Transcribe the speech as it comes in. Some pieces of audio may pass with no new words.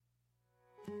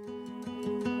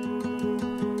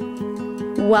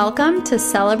Welcome to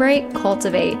Celebrate,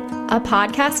 Cultivate, a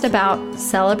podcast about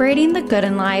celebrating the good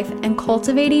in life and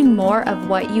cultivating more of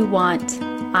what you want.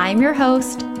 I'm your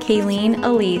host, Kayleen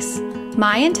Elise.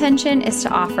 My intention is to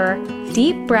offer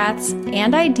deep breaths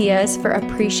and ideas for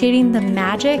appreciating the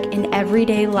magic in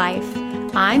everyday life.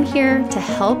 I'm here to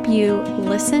help you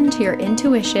listen to your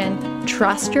intuition,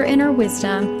 trust your inner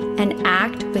wisdom, and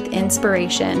act with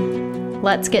inspiration.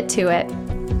 Let's get to it.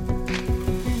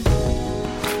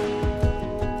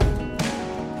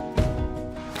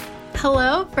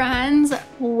 Hello, friends.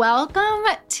 Welcome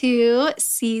to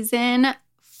season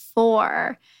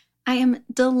 4. I am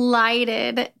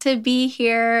delighted to be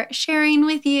here sharing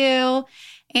with you,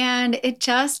 and it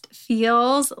just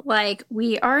feels like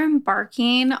we are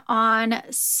embarking on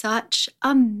such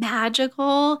a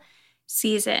magical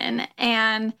season.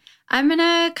 And I'm going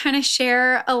to kind of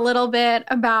share a little bit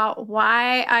about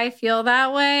why I feel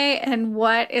that way and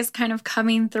what is kind of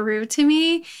coming through to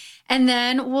me. And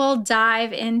then we'll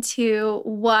dive into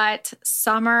what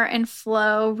summer and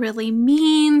flow really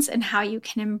means and how you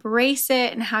can embrace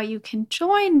it and how you can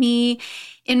join me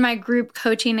in my group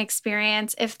coaching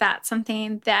experience if that's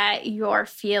something that you're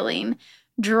feeling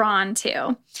drawn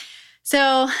to.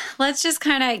 So let's just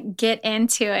kind of get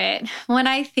into it. When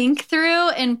I think through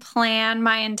and plan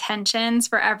my intentions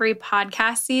for every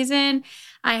podcast season,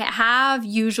 I have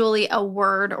usually a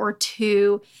word or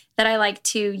two that I like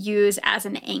to use as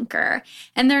an anchor.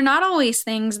 And they're not always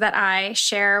things that I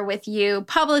share with you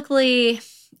publicly.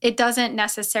 It doesn't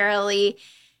necessarily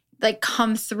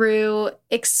come through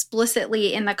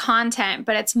explicitly in the content,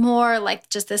 but it's more like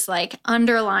just this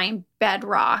underlying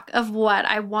bedrock of what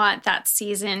I want that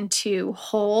season to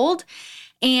hold.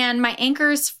 And my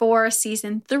anchors for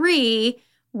season 3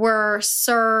 were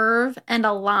serve and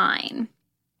align.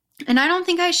 And I don't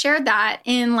think I shared that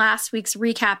in last week's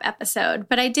recap episode,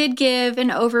 but I did give an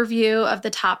overview of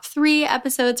the top 3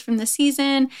 episodes from the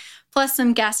season, plus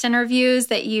some guest interviews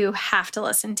that you have to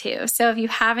listen to. So if you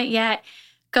haven't yet,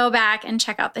 go back and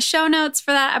check out the show notes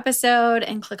for that episode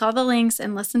and click all the links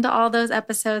and listen to all those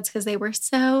episodes because they were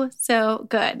so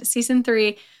good. Season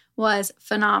 3 was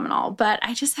phenomenal, but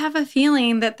I just have a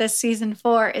feeling that this season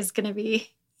 4 is going to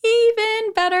be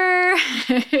even better.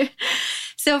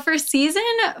 So for season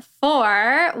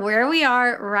 4, where we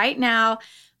are right now,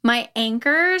 my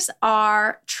anchors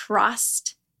are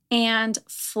trust and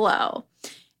flow.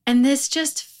 And this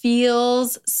just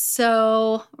feels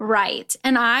so right.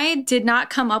 And I did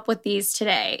not come up with these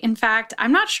today. In fact,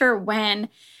 I'm not sure when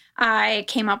I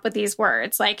came up with these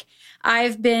words.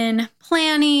 I've been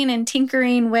planning and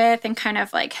tinkering with and kind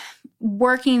of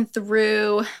working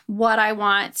through what I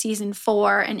want season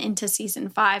 4 and into season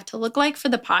 5 to look like for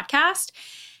the podcast.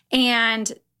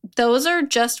 And those are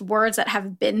just words that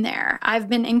have been there. I've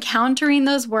been encountering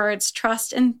those words,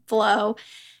 trust and flow,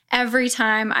 every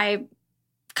time I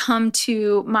come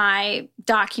to my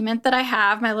document that I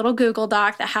have, my little Google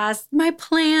Doc that has my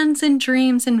plans and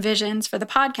dreams and visions for the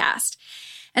podcast.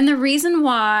 And the reason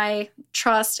why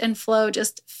trust and flow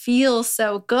just feels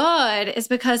so good is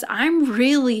because I'm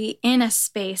really in a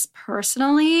space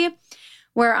personally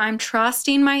where I'm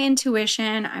trusting my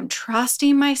intuition, I'm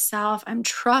trusting myself, I'm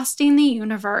trusting the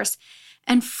universe,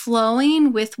 and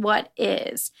flowing with what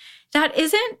is. That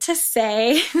isn't to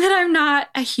say that I'm not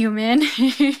a human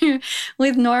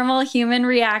with normal human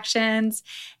reactions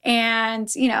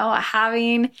and,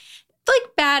 having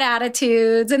bad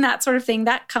attitudes and that sort of thing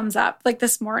that comes up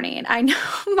this morning. I know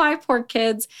my poor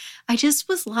kids, I just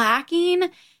was lacking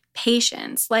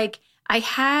patience. I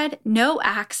had no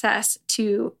access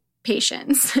to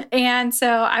patience. And so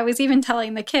I was even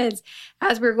telling the kids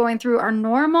as we were going through our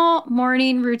normal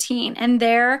morning routine, and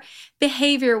their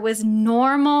behavior was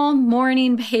normal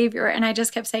morning behavior. And I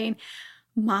just kept saying,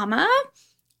 Mama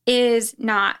is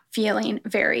not feeling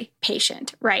very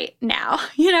patient right now,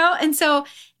 And so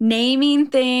naming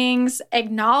things,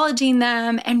 acknowledging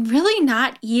them, and really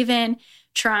not even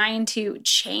trying to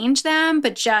change them,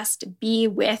 but just be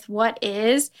with what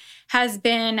is, has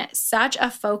been such a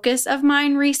focus of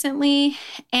mine recently.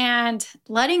 And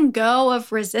letting go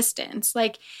of resistance,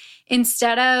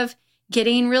 instead of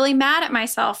getting really mad at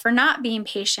myself for not being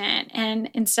patient, and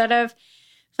instead of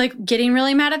getting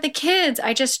really mad at the kids,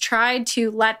 I just tried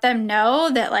to let them know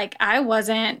that I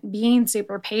wasn't being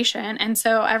super patient. And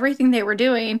so everything they were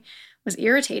doing was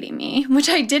irritating me, which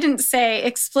I didn't say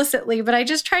explicitly, but I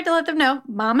just tried to let them know,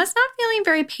 Mama's not feeling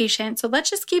very patient. So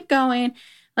let's just keep going.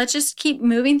 Let's just keep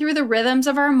moving through the rhythms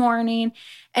of our morning.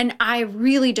 And I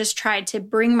really just tried to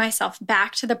bring myself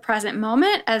back to the present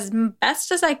moment as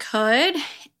best as I could,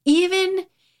 even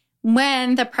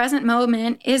when the present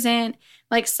moment isn't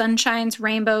like sunshines,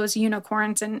 rainbows,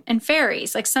 unicorns, and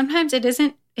fairies. Like sometimes it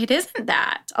isn't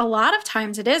that. A lot of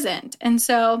times it isn't. And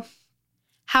so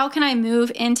how can I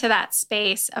move into that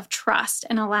space of trust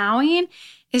and allowing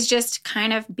is just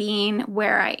kind of being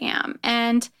where I am.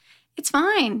 And it's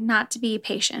fine not to be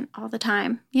patient all the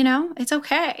time. It's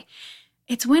okay.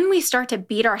 It's when we start to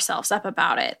beat ourselves up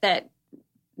about it that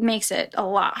makes it a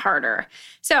lot harder.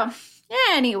 So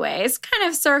anyways, kind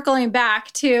of circling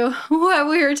back to what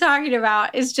we were talking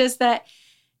about is just that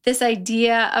this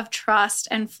idea of trust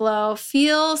and flow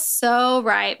feels so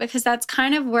right because that's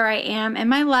kind of where I am in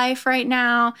my life right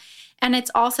now. And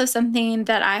it's also something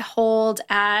that I hold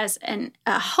as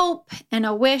a hope and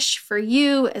a wish for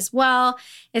you as well,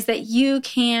 is that you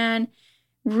can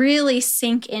really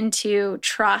sink into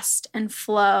trust and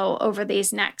flow over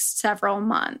these next several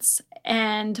months.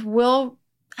 And we'll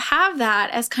have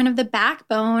that as kind of the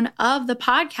backbone of the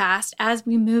podcast as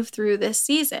we move through this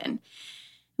season.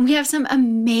 We have some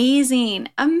amazing,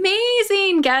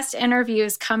 amazing guest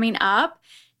interviews coming up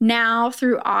now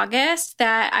through August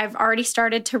that I've already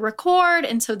started to record.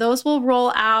 And so those will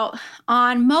roll out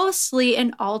on mostly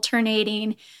an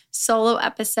alternating solo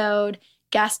episode,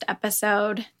 guest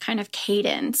episode kind of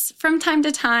cadence. From time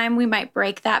to time, we might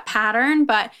break that pattern,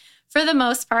 but for the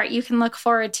most part, you can look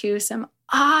forward to some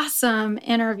awesome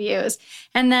interviews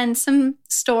and then some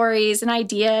stories and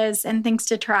ideas and things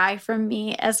to try from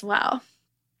me as well.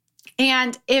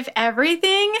 And if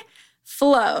everything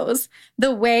flows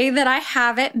the way that I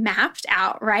have it mapped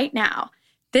out right now,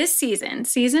 this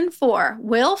season 4,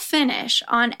 will finish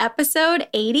on episode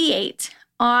 88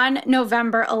 on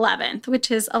November 11th,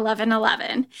 which is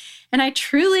 11/11. And I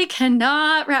truly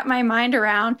cannot wrap my mind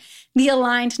around the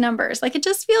aligned numbers. Like it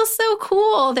just feels so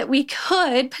cool that we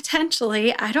could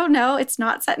potentially, I don't know, it's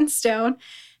not set in stone,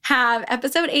 have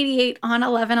episode 88 on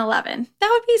 11/11. That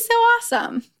would be so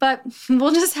awesome. But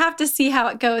we'll just have to see how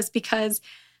it goes because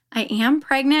I am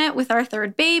pregnant with our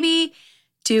third baby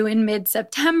due in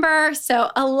mid-September. So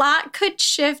a lot could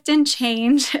shift and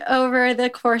change over the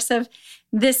course of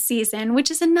this season,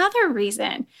 which is another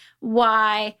reason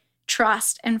why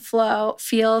trust and flow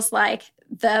feels like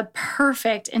the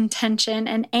perfect intention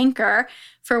and anchor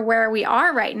for where we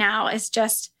are right now. Is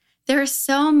just there's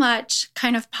so much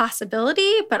kind of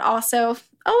possibility, but also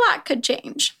a lot could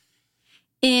change.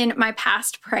 In my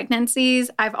past pregnancies,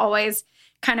 I've always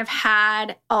kind of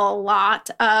had a lot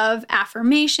of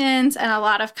affirmations and a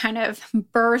lot of kind of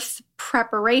birth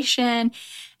preparation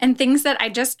and things that I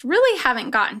just really haven't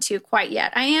gotten to quite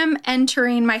yet. I am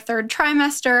entering my third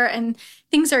trimester and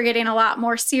things are getting a lot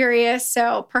more serious.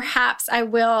 So perhaps I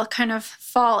will kind of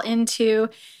fall into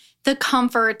the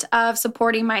comfort of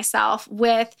supporting myself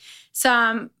with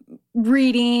some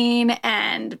reading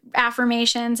and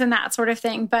affirmations and that sort of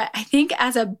thing. But I think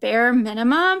as a bare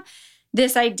minimum,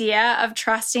 this idea of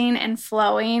trusting and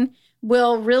flowing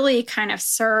will really kind of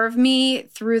serve me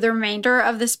through the remainder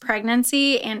of this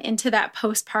pregnancy and into that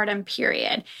postpartum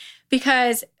period.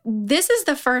 Because this is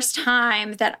the first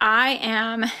time that I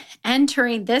am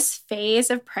entering this phase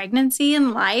of pregnancy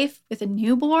and life with a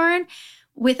newborn,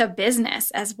 with a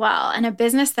business as well, and a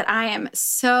business that I am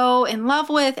so in love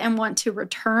with and want to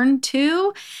return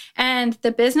to. And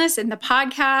the business and the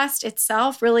podcast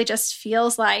itself really just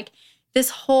feels like this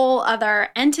whole other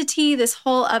entity, this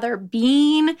whole other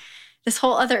being, this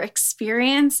whole other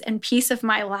experience and piece of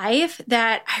my life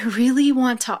that I really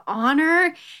want to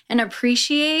honor and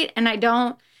appreciate. And I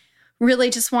don't really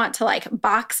just want to like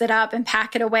box it up and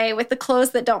pack it away with the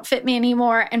clothes that don't fit me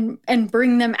anymore and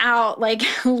bring them out like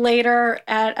later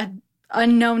at an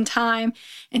unknown time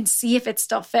and see if it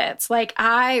still fits. Like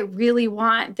I really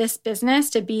want this business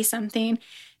to be something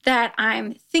that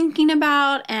I'm thinking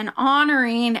about and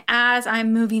honoring as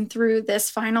I'm moving through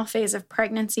this final phase of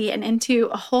pregnancy and into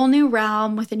a whole new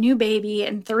realm with a new baby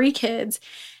and 3 kids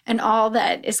and all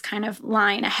that is kind of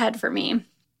lying ahead for me.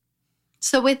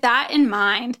 So with that in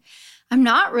mind, I'm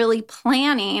not really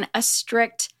planning a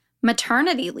strict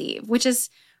maternity leave, which is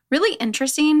really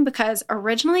interesting because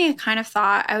originally I kind of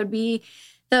thought I would be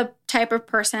the type of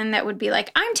person that would be like,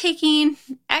 I'm taking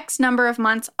X number of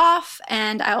months off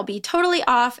and I'll be totally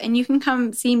off and you can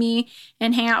come see me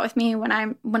and hang out with me when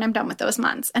I'm done with those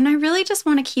months. And I really just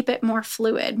want to keep it more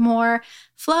fluid, more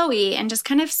flowy, and just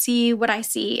kind of see what I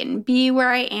see and be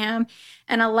where I am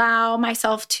and allow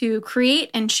myself to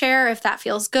create and share if that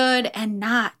feels good and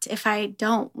not if I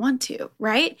don't want to,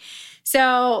 right?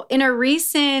 So in a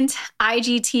recent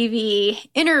IGTV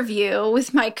interview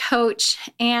with my coach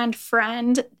and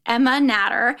friend, Emma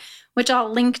Natter, which I'll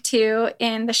link to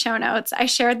in the show notes, I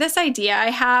shared this idea I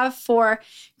have for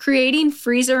creating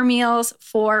freezer meals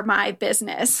for my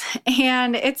business.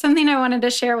 And it's something I wanted to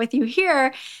share with you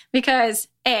here because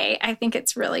I think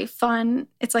it's really fun.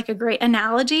 It's like a great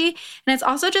analogy. And it's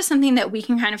also just something that we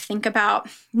can kind of think about,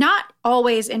 not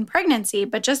always in pregnancy,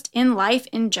 but just in life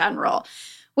in general,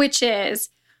 which is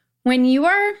when you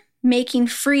are making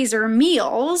freezer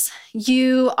meals,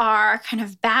 you are kind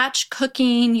of batch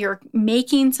cooking, you're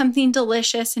making something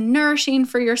delicious and nourishing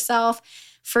for yourself,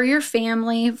 for your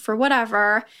family, for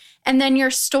whatever, and then you're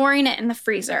storing it in the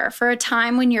freezer for a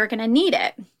time when you're going to need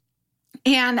it.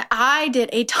 And I did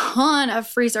a ton of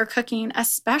freezer cooking,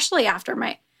 especially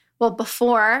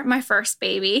before my first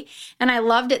baby. And I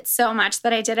loved it so much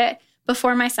that I did it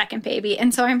before my second baby.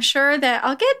 And so I'm sure that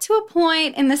I'll get to a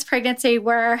point in this pregnancy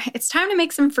where it's time to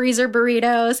make some freezer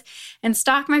burritos and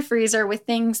stock my freezer with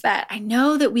things that I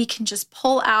know that we can just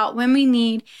pull out when we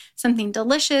need something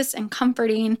delicious and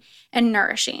comforting and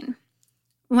nourishing.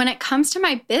 When it comes to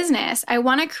my business, I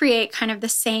want to create kind of the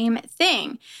same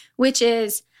thing, which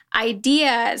is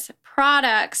ideas,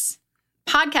 products,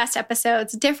 podcast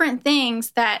episodes, different things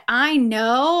that I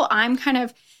know I'm kind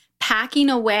of packing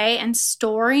away and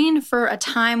storing for a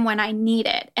time when I need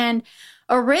it. And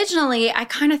originally, I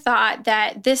kind of thought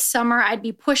that this summer I'd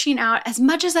be pushing out as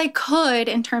much as I could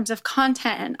in terms of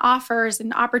content and offers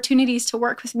and opportunities to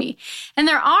work with me. And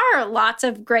there are lots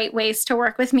of great ways to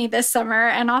work with me this summer,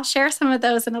 and I'll share some of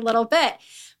those in a little bit.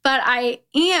 But I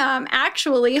am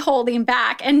actually holding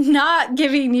back and not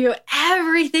giving you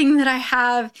everything that I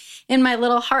have in my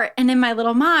little heart and in my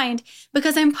little mind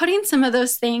because I'm putting some of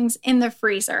those things in the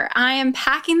freezer. I am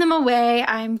packing them away.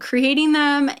 I'm creating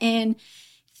them in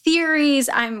theories.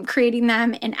 I'm creating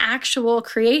them in actual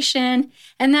creation.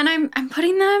 And then I'm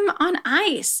putting them on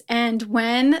ice. And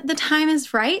when the time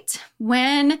is right,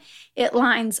 when it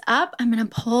lines up, I'm going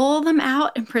to pull them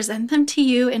out and present them to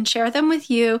you and share them with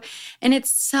you. And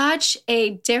it's such a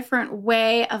different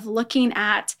way of looking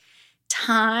at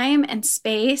time and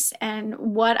space and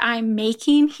what I'm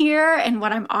making here and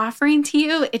what I'm offering to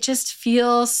you. It just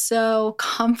feels so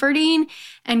comforting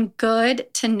and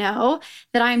good to know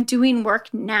that I'm doing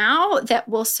work now that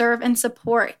will serve and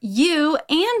support you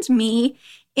and me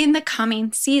in the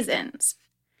coming seasons.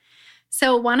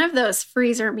 So one of those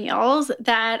freezer meals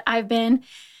that I've been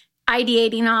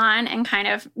ideating on and kind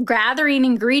of gathering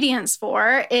ingredients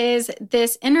for is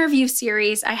this interview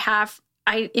series I have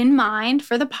in mind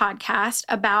for the podcast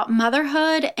about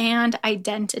motherhood and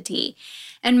identity.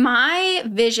 And my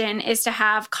vision is to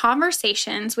have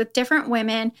conversations with different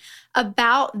women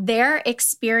about their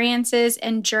experiences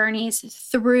and journeys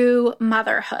through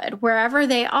motherhood, wherever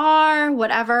they are,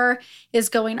 whatever is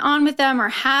going on with them or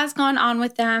has gone on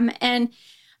with them. And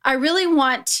I really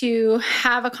want to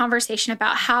have a conversation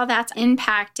about how that's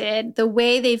impacted the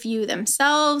way they view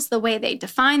themselves, the way they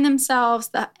define themselves,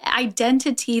 the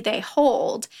identity they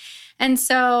hold. And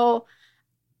so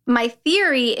my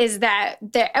theory is that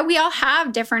we all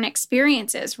have different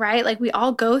experiences, right? Like we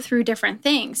all go through different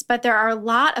things, but there are a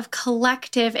lot of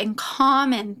collective and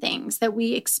common things that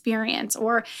we experience.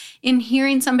 Or in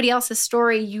hearing somebody else's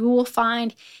story, you will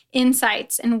find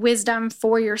insights and wisdom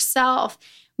for yourself.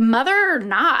 Mother or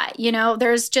not,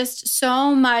 there's just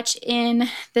so much in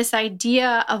this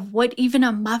idea of what even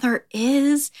a mother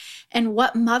is and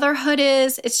what motherhood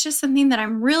is. It's just something that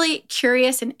I'm really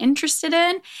curious and interested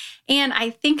in. And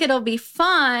I think it'll be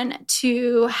fun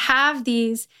to have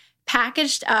these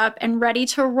packaged up and ready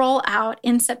to roll out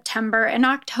in September and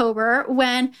October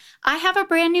when I have a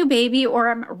brand new baby or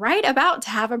I'm right about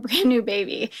to have a brand new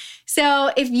baby.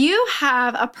 So if you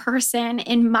have a person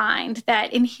in mind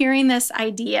that in hearing this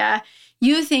idea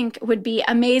you think would be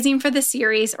amazing for the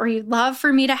series or you'd love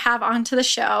for me to have onto the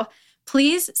show,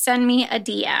 please send me a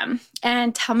DM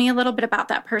and tell me a little bit about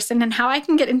that person and how I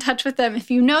can get in touch with them if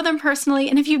you know them personally.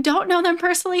 And if you don't know them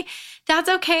personally, that's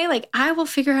okay. Like I will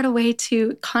figure out a way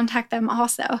to contact them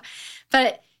also.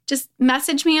 But just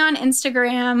message me on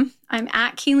Instagram. I'm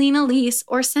at Kayleen Elise,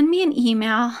 or send me an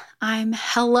email. I'm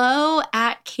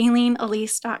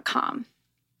hello@KayleenElise.com.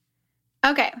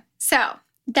 Okay, so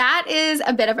that is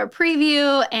a bit of a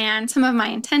preview and some of my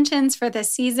intentions for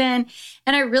this season.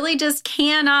 And I really just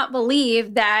cannot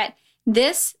believe that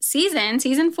this season,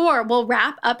 season 4, will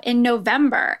wrap up in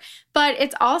November. But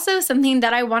it's also something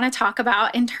that I want to talk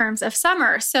about in terms of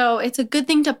summer. So it's a good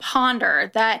thing to ponder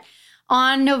that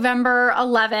on November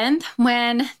 11th,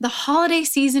 when the holiday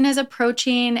season is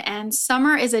approaching and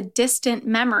summer is a distant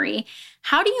memory,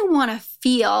 how do you want to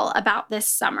feel about this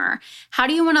summer? What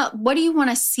do you want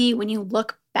to see when you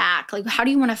look back? Like, how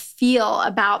do you want to feel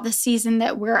about the season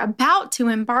that we're about to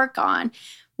embark on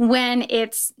when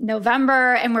it's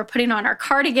November and we're putting on our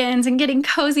cardigans and getting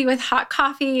cozy with hot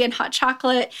coffee and hot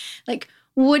chocolate? Like,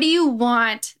 what do you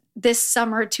want this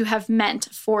summer to have meant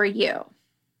for you?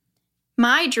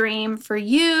 My dream for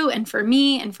you and for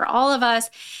me and for all of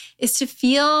us is to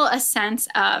feel a sense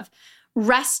of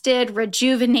rested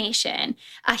rejuvenation,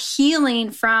 a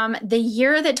healing from the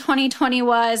year that 2020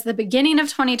 was, the beginning of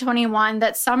 2021,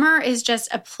 that summer is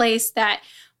just a place that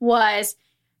was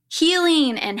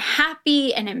healing and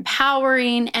happy and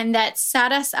empowering, and that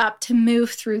set us up to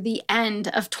move through the end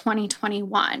of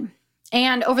 2021.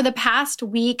 And over the past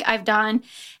week, I've done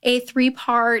a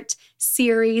 3-part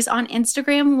series on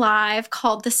Instagram Live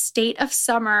called The State of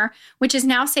Summer, which is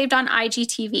now saved on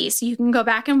IGTV, so you can go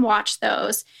back and watch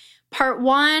those. Part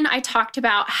 1, I talked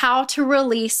about how to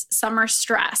release summer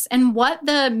stress and what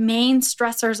the main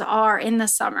stressors are in the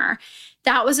summer.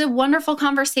 That was a wonderful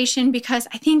conversation because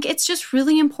I think it's just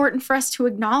really important for us to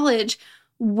acknowledge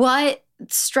what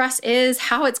stress is,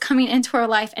 how it's coming into our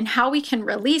life, and how we can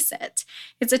release it.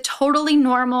 It's a totally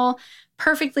normal,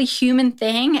 perfectly human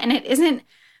thing, and it isn't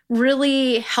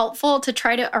really helpful to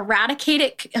try to eradicate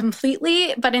it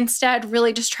completely, but instead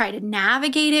really just try to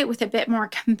navigate it with a bit more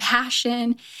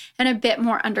compassion and a bit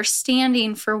more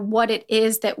understanding for what it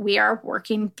is that we are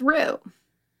working through.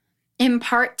 In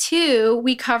part 2,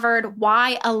 we covered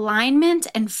why alignment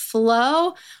and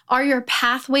flow are your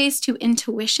pathways to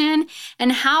intuition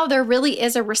and how there really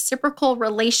is a reciprocal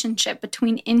relationship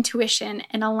between intuition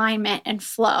and alignment and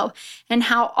flow, and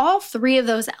how all 3 of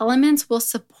those elements will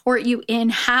support you in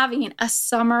having a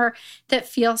summer that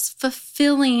feels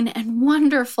fulfilling and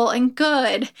wonderful and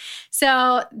good.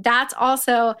 So that's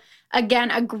also,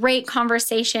 again, a great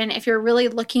conversation if you're really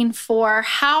looking for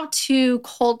how to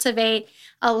cultivate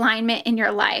alignment in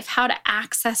your life, how to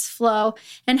access flow,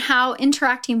 and how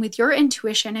interacting with your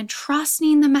intuition and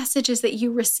trusting the messages that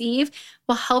you receive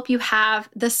will help you have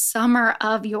the summer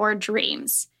of your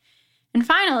dreams. And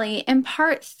finally, in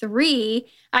part 3,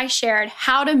 I shared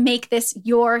how to make this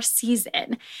your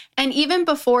season. And even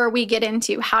before we get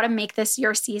into how to make this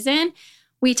your season,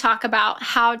 we talk about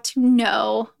how to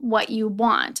know what you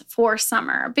want for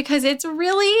summer, because it's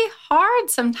really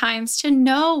hard sometimes to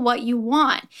know what you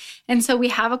want. And so we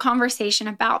have a conversation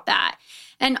about that.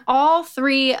 And all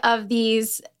 3 of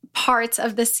these parts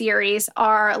of the series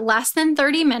are less than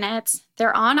 30 minutes.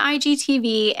 They're on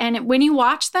IGTV. And when you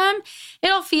watch them,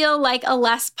 it'll feel like a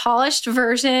less polished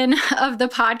version of the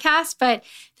podcast, but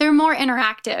they're more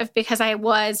interactive because I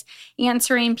was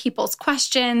answering people's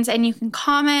questions, and you can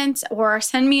comment or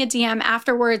send me a DM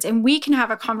afterwards, and we can have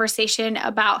a conversation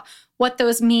about what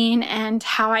those mean and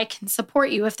how I can support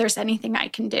you if there's anything I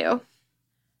can do.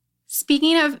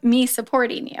 Speaking of me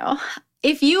supporting you,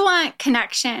 if you want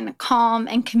connection, calm,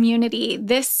 and community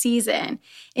this season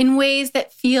in ways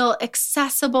that feel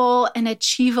accessible and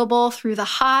achievable through the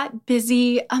hot,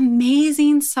 busy,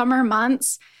 amazing summer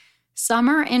months,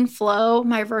 Summer in Flow,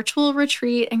 my virtual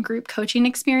retreat and group coaching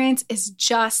experience, is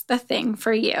just the thing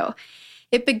for you.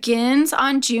 It begins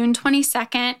on June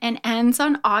 22nd and ends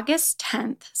on August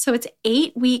 10th. So it's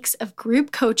 8 weeks of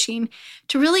group coaching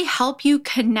to really help you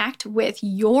connect with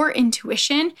your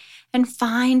intuition and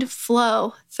find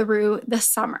flow through the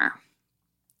summer.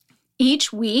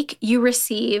 Each week, you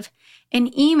receive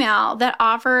an email that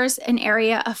offers an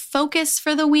area of focus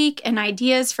for the week and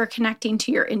ideas for connecting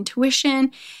to your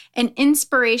intuition and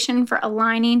inspiration for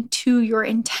aligning to your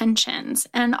intentions.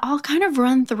 And I'll kind of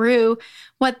run through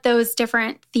what those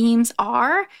different themes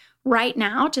are right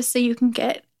now, just so you can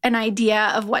get an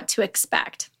idea of what to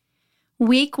expect.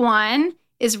 Week 1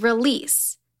 is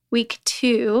release. Week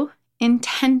 2,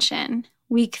 intention.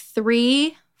 Week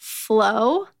 3,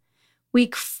 flow.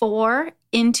 Week 4,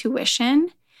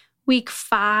 intuition. Week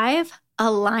 5,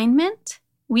 alignment.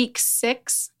 Week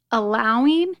 6,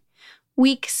 allowing.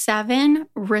 Week 7,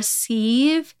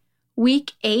 receive.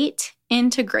 Week 8,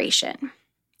 integration.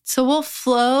 So we'll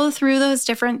flow through those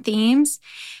different themes,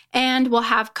 and we'll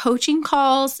have coaching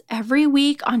calls every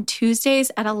week on Tuesdays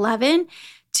at 11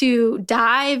 to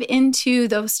dive into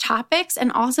those topics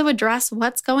and also address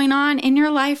what's going on in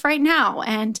your life right now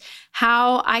and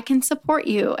how I can support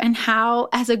you and how,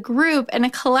 as a group and a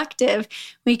collective,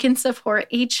 we can support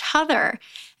each other.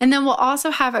 And then we'll also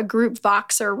have a group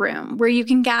Voxer room where you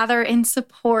can gather in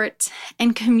support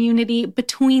and community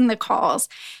between the calls.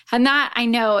 And that, I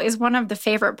know, is one of the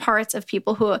favorite parts of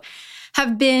people who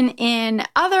have been in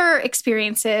other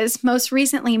experiences, most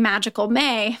recently Magical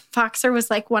May, Voxer was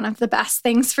like one of the best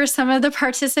things for some of the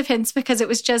participants because it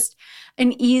was just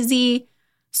an easy,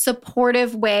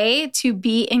 supportive way to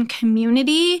be in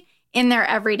community in their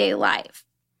everyday life.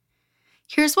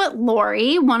 Here's what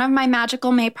Lori, one of my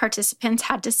Magical May participants,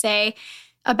 had to say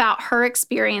about her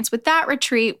experience with that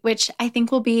retreat, which I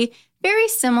think will be very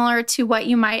similar to what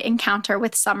you might encounter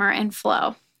with Summer and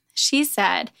Flow. She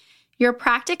said, "Your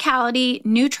practicality,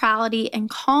 neutrality, and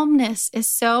calmness is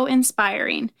so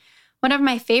inspiring. One of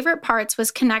my favorite parts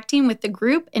was connecting with the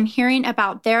group and hearing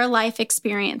about their life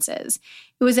experiences.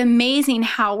 It was amazing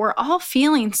how we're all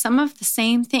feeling some of the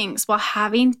same things while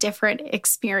having different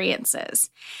experiences."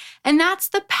 And that's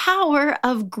the power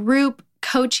of group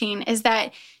coaching, is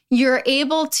that you're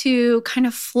able to kind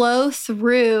of flow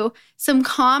through some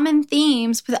common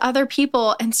themes with other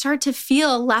people and start to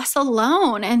feel less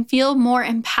alone and feel more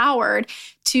empowered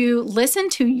to listen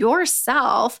to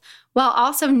yourself while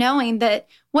also knowing that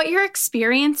what you're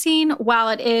experiencing, while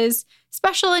it is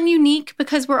special and unique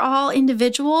because we're all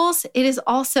individuals, it is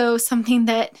also something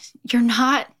that you're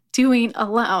not doing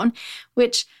alone,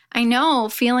 which I know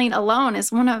feeling alone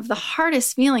is one of the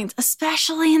hardest feelings,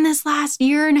 especially in this last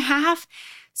year and a half.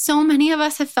 So many of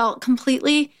us have felt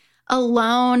completely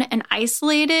alone and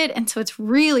isolated. And so it's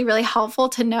really, really helpful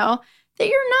to know that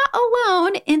you're not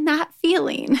alone in that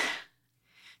feeling.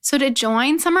 So to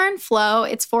join Summer and Flow,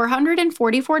 it's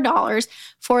 $444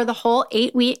 for the whole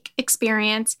 8-week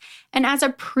experience. And as a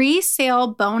pre-sale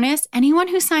bonus, anyone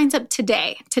who signs up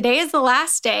today is the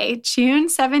last day, June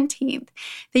 17th,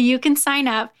 that you can sign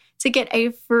up to get a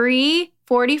free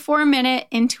 44-minute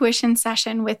intuition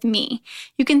session with me.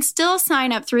 You can still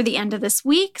sign up through the end of this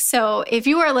week. So if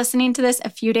you are listening to this a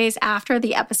few days after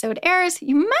the episode airs,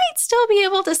 you might still be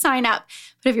able to sign up.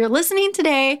 But if you're listening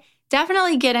today,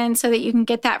 definitely get in so that you can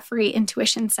get that free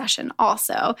intuition session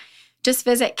also. Just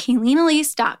visit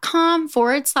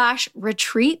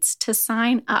KayleenElise.com/retreats to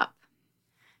sign up.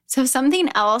 So something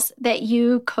else that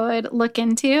you could look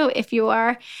into if you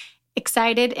are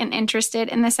excited and interested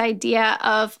in this idea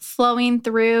of flowing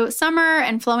through summer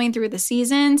and flowing through the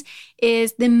seasons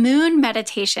is the moon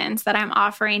meditations that I'm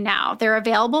offering now. They're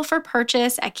available for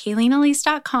purchase at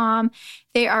KayleenElise.com.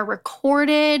 They are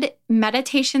recorded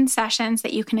meditation sessions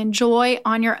that you can enjoy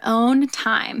on your own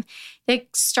time. They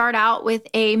start out with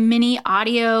a mini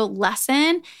audio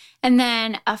lesson and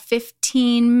then a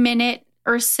 15-minute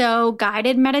or so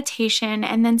guided meditation,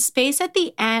 and then space at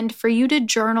the end for you to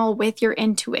journal with your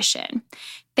intuition.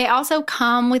 They also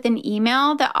come with an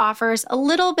email that offers a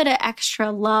little bit of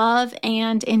extra love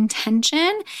and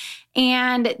intention.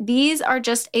 And these are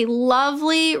just a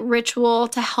lovely ritual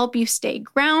to help you stay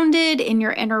grounded in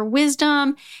your inner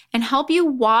wisdom and help you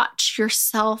watch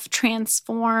yourself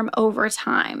transform over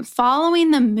time. Following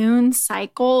the moon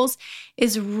cycles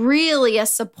is really a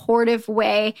supportive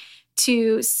way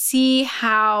to see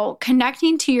how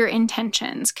connecting to your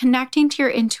intentions, connecting to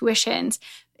your intuitions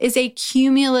is a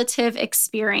cumulative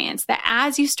experience, that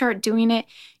as you start doing it,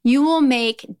 you will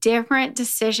make different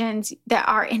decisions that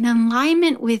are in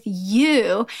alignment with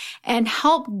you and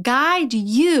help guide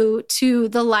you to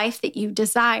the life that you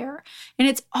desire. And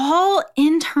it's all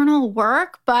internal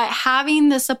work, but having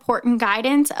the support and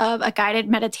guidance of a guided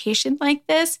meditation like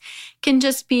this can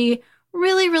just be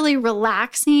really, really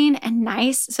relaxing and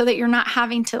nice so that you're not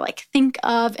having to think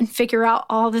of and figure out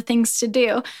all the things to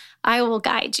do. I will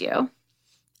guide you.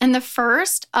 And the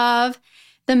first of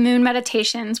the moon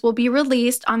meditations will be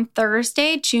released on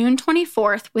Thursday, June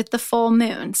 24th with the full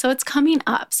moon. So it's coming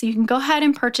up. So you can go ahead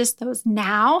and purchase those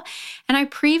now. And I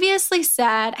previously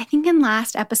said, I think in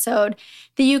last episode,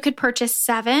 that you could purchase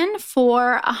 7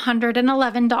 for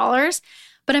 $111.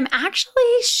 But I'm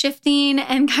actually shifting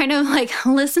and kind of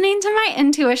listening to my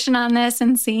intuition on this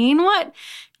and seeing what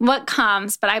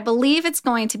comes. But I believe it's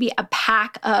going to be a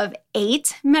pack of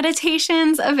 8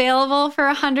 meditations available for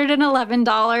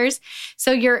 $111.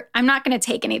 So I'm not going to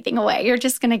take anything away. You're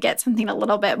just going to get something a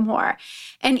little bit more.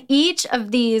 And each of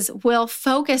these will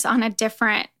focus on a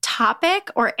different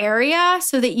topic or area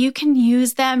so that you can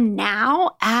use them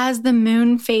now as the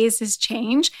moon phases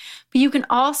change. But you can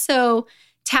also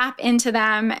tap into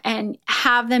them and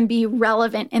have them be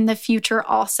relevant in the future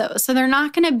also. So they're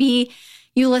not going to be,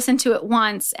 you listen to it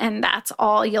once and that's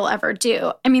all you'll ever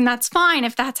do. I mean, that's fine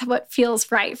if that's what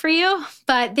feels right for you,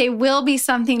 but they will be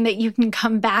something that you can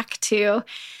come back to,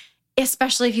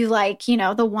 especially if you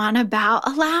the one about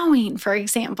allowing, for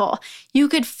example. You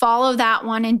could follow that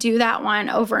one and do that one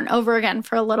over and over again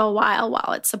for a little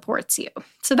while it supports you.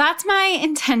 So that's my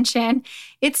intention.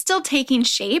 It's still taking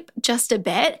shape just a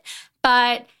bit,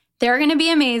 but They're going to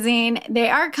be amazing. They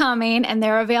are coming and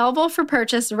they're available for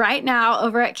purchase right now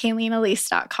over at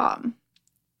KayleenElise.com.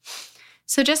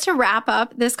 So just to wrap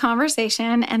up this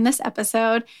conversation and this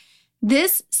episode,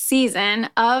 this season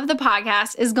of the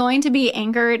podcast is going to be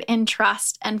anchored in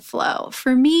trust and flow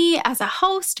for me as a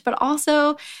host, but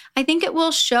also I think it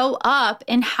will show up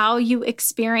in how you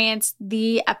experience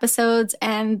the episodes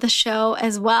and the show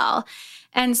as well.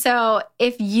 And so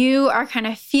if you are kind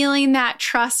of feeling that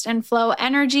trust and flow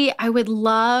energy, I would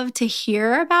love to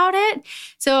hear about it.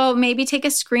 So maybe take a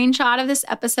screenshot of this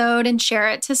episode and share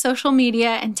it to social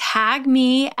media and tag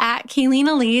me at Kayleen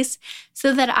Elise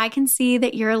so that I can see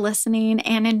that you're listening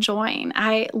and enjoying.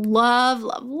 I love,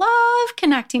 love, love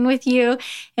connecting with you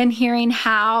and hearing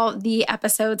how the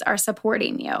episodes are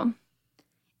supporting you.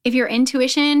 If your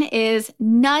intuition is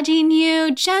nudging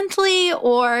you gently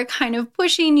or kind of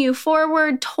pushing you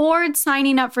forward towards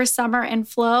signing up for Summer and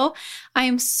Flow, I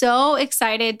am so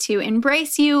excited to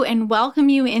embrace you and welcome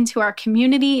you into our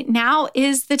community. Now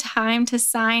is the time to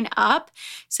sign up.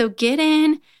 So get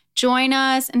in, join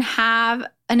us, and have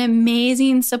an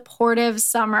amazing, supportive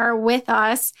summer with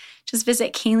us. Just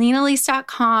visit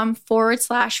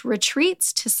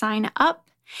KayleenElise.com/retreats to sign up.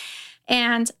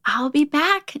 And I'll be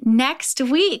back next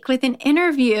week with an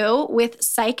interview with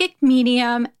psychic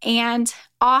medium and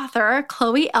author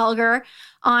Chloe Elgar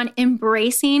on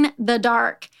embracing the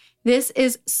dark. This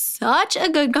is such a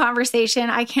good conversation.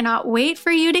 I cannot wait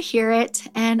for you to hear it,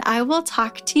 and I will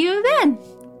talk to you then.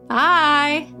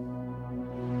 Bye.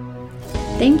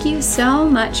 Thank you so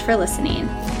much for listening.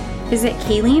 Visit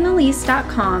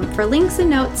KayleenElise.com for links and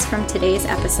notes from today's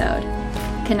episode.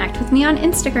 Connect with me on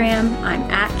Instagram. I'm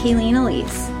at Kayleen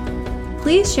Elise.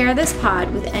 Please share this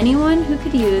pod with anyone who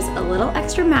could use a little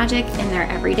extra magic in their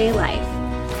everyday life.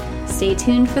 Stay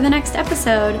tuned for the next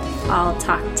episode. I'll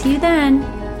talk to you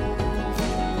then.